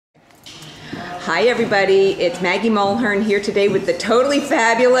Hi everybody, it's Maggie Mulhern here today with the totally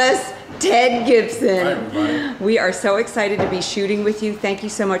fabulous Ted Gibson. Hi everybody. We are so excited to be shooting with you. Thank you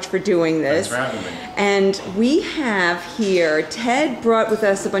so much for doing this. Thanks for having me. And we have here, Ted brought with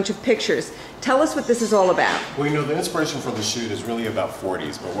us a bunch of pictures. Tell us what this is all about. Well, you know, the inspiration for the shoot is really about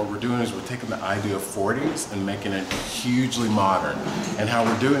 40s, but what we're doing is we're taking the idea of 40s and making it hugely modern. And how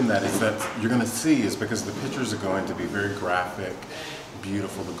we're doing that is that you're going to see is because the pictures are going to be very graphic,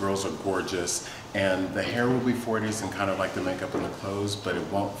 beautiful, the girls are gorgeous, and the hair will be 40s and kind of like the makeup and the clothes, but it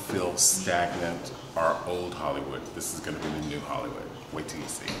won't feel stagnant or old Hollywood. This is going to be the new Hollywood. Wait till you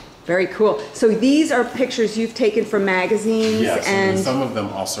see. Very cool. So these are pictures you've taken from magazines? Yes, and some of them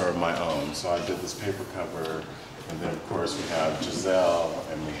also are my own. So I did this paper cover, and then of course we have Giselle,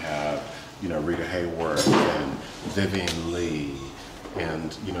 and we have, you know, Rita Hayworth and Vivian Lee,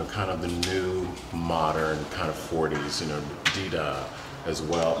 and, you know, kind of the new modern kind of 40s, you know, Dita, as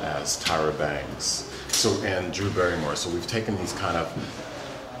well as Tyra Banks, and Drew Barrymore. So we've taken these kind of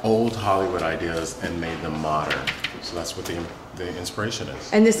old Hollywood ideas and made them modern. So that's what the inspiration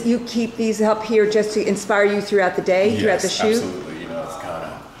is. And this, you keep these up here just to inspire you throughout the day, throughout the shoot? Yes, absolutely. You know, it's kind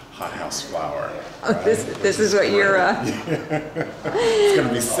of hothouse flower. Oh, right? This is what you're... It's going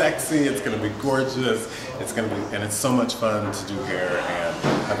to be sexy, it's going to be gorgeous, it's going to be, and it's so much fun to do hair, and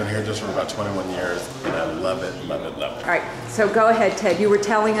I've been here just for about 21 years, and I love it, love it, love it. All right, so go ahead, Ted. You were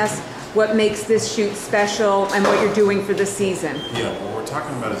telling us what makes this shoot special and what you're doing for the season. Yeah, what we're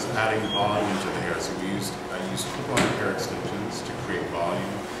talking about is adding volume to the hair. So I used clip-on hair extensions to create volume,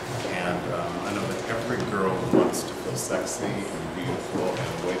 and I know that every girl wants to feel sexy and beautiful,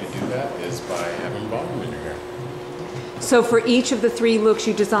 and the way to do that is by having volume in your hair. So for each of the 3 looks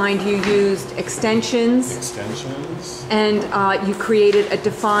you designed, you used extensions. And you created a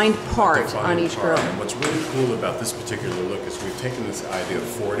defined part on each girl. And what's really cool about this particular look is we've taken this idea of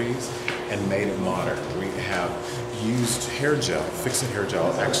 40s and made it modern. We have used hair gel, fix-it hair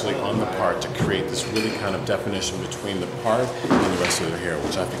gel, actually on the part to create this really kind of definition between the part and the rest of their hair,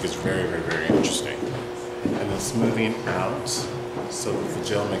 which I think is very, very, very interesting. And then smoothing out so that the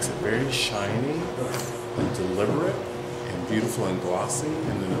gel makes it very shiny and deliberate and beautiful and glossy,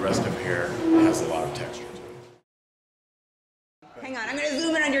 and then the rest of hair has a lot of texture to it. Hang on, I'm going to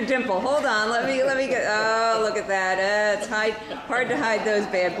zoom in on your dimple. Hold on, let me get, oh, look at that. It's hard to hide those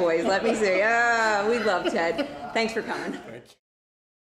bad boys. Let me see. We love Ted. Thanks for coming.